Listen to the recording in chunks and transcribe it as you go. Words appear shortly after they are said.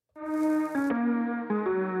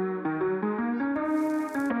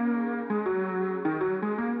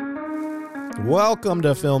Welcome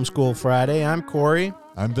to Film School Friday. I'm Corey.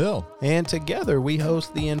 I'm Bill. And together we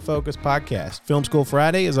host the In Focus podcast. Film School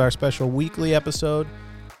Friday is our special weekly episode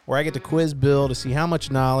where I get to quiz Bill to see how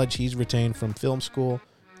much knowledge he's retained from film school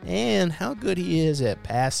and how good he is at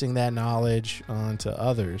passing that knowledge on to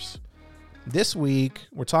others. This week,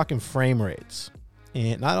 we're talking frame rates.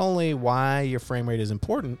 And not only why your frame rate is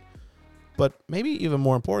important, but maybe even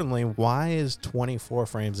more importantly, why is 24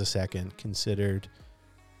 frames a second considered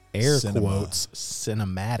air quotes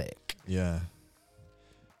cinematic? Yeah.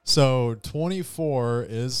 So 24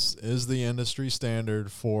 is the industry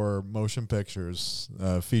standard for motion pictures,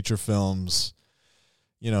 feature films.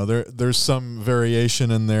 You know, there's some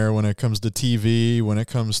variation in there when it comes to TV, when it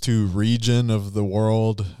comes to region of the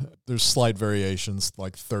world. There's slight variations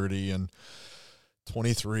like 30 and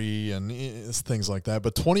 23 and things like that.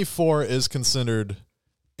 But 24 is considered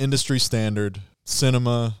industry standard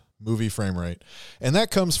cinema movie frame rate. And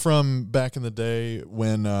that comes from back in the day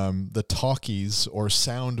when the talkies or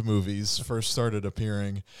sound movies first started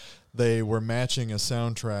appearing. They were matching a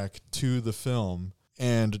soundtrack to the film,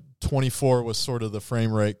 and 24 was sort of the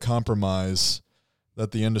frame rate compromise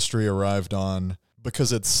that the industry arrived on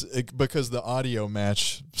because because the audio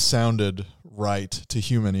match sounded right to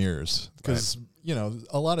human ears. Because you know,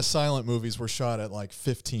 a lot of silent movies were shot at like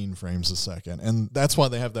 15 frames a second, and that's why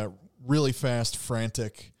they have that really fast,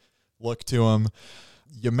 frantic look to them.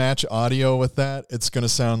 You match audio with that, it's going to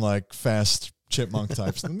sound like fast chipmunk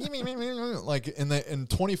types. Like, and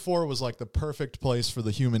 24 was like the perfect place for the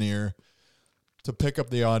human ear to pick up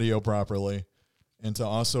the audio properly and to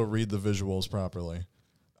also read the visuals properly.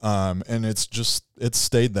 And it's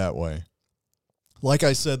stayed that way. Like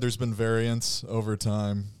I said, there's been variants over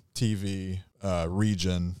time, TV,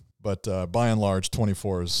 region, but by and large,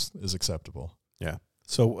 24 is acceptable. Yeah.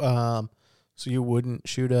 So you wouldn't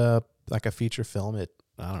shoot a feature film at,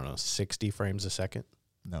 I don't know, 60 frames a second?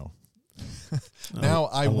 No. Now,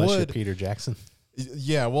 I unless would. You're Peter Jackson.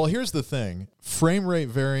 Yeah, well, here's the thing. Frame rate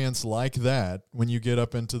variants like that, when you get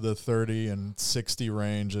up into the 30 and 60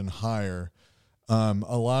 range and higher, a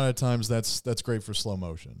lot of times that's great for slow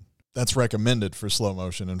motion. That's recommended for slow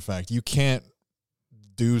motion. In fact, you can't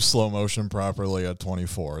do slow motion properly at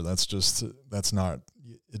 24. That's not,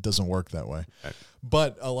 it doesn't work that way. Right.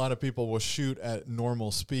 But a lot of people will shoot at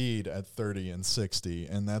normal speed at 30 and 60,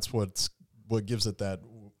 and that's what gives it that,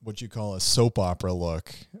 what you call a soap opera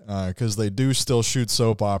look, because they do still shoot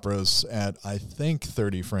soap operas at, I think,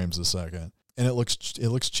 30 frames a second, and it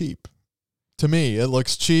looks cheap. To me, it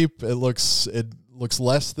looks cheap. It looks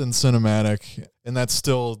less than cinematic, and that's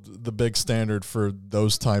still the big standard for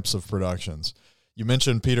those types of productions. You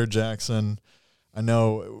mentioned Peter Jackson. I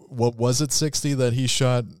know, what was it, 60 that he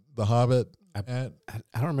shot The Hobbit at?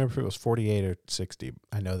 I don't remember if it was 48 or 60.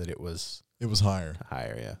 I know that it was higher.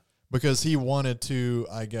 Higher, yeah. Because he wanted to,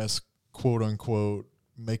 I guess, quote unquote,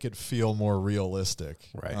 make it feel more realistic.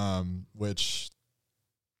 Right. Which,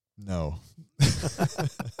 no.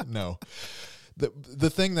 No. The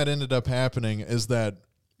thing that ended up happening is that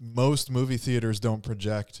most movie theaters don't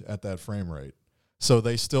project at that frame rate. So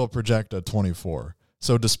they still project at 24.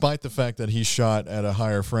 So despite the fact that he shot at a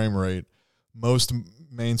higher frame rate, most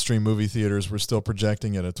mainstream movie theaters were still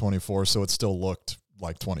projecting it at 24, so it still looked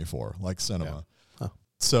like 24, like cinema. Yeah. Huh.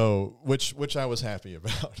 So, which I was happy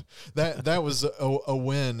about. That was a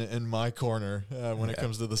win in my corner when it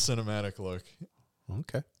comes to the cinematic look.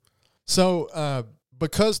 Okay. So,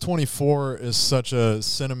 because 24 is such a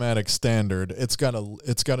cinematic standard, it's got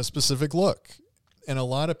a specific look, and a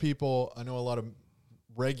lot of people, I know a lot of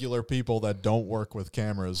regular people that don't work with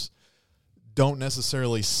cameras don't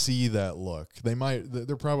necessarily see that look.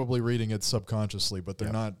 They're probably reading it subconsciously, but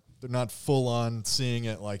they're not full on seeing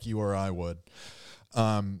it like you or I would.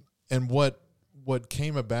 And what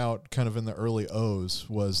came about kind of in the early O's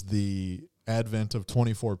was the advent of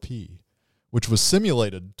 24p, which was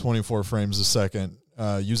simulated 24 frames a second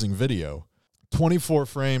using video. 24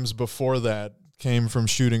 frames before that came from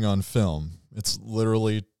shooting on film. It's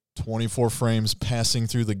literally 24 frames passing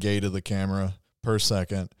through the gate of the camera per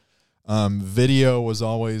second. Video was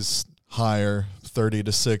always higher, 30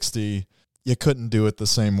 to 60. You couldn't do it the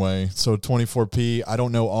same way. So 24p, I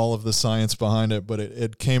don't know all of the science behind it, but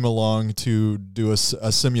it came along to do a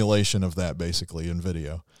simulation of that basically in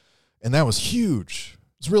video. And that was huge.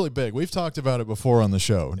 It's really big. We've talked about it before on the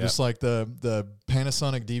show. Yep. Just like the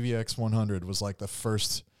Panasonic DVX100 was like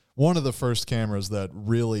one of the first cameras that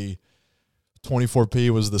really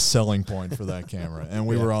 24p was the selling point for that camera. And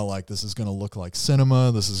we were all like, this is going to look like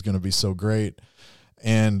cinema. This is going to be so great.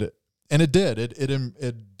 And it did.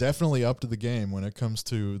 It definitely upped the game when it comes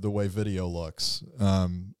to the way video looks.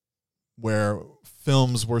 where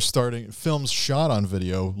films shot on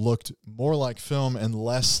video looked more like film and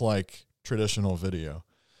less like traditional video.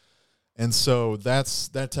 And so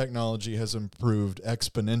that technology has improved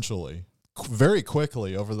exponentially, very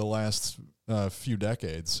quickly over the last few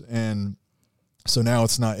decades. And so now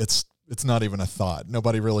it's not even a thought.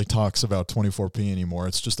 Nobody really talks about 24p anymore.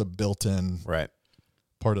 It's just a built-in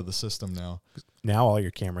part of the system now. Now all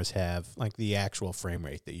your cameras have like the actual frame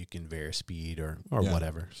rate that you can vary speed or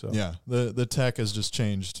whatever. So yeah, the tech has just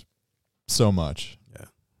changed so much. Yeah,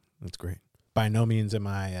 that's great. By no means am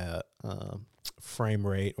I a frame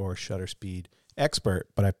rate or shutter speed expert,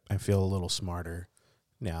 but I feel a little smarter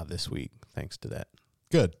now this week thanks to that.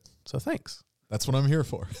 Good. So thanks. That's what I'm here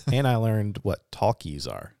for. And I learned what talkies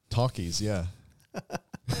are. Talkies, yeah.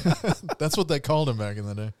 That's what they called them back in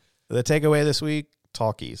the day. The takeaway this week,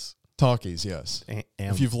 talkies. Talkies, yes.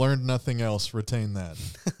 If you've learned nothing else, retain that.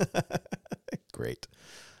 Great.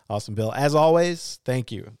 Awesome, Bill. As always,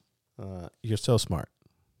 thank you. You're so smart.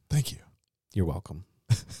 Thank you. You're welcome.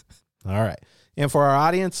 All right. And for our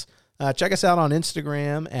audience, check us out on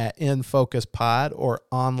Instagram at InFocusPod or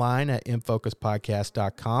online at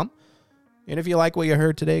InFocusPodcast.com. And if you like what you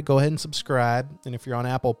heard today, go ahead and subscribe. And if you're on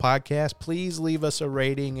Apple Podcasts, please leave us a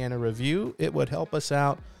rating and a review. It would help us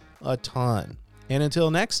out a ton. And until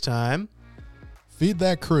next time, feed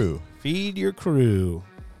that crew. Feed your crew.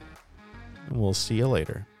 And we'll see you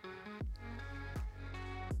later.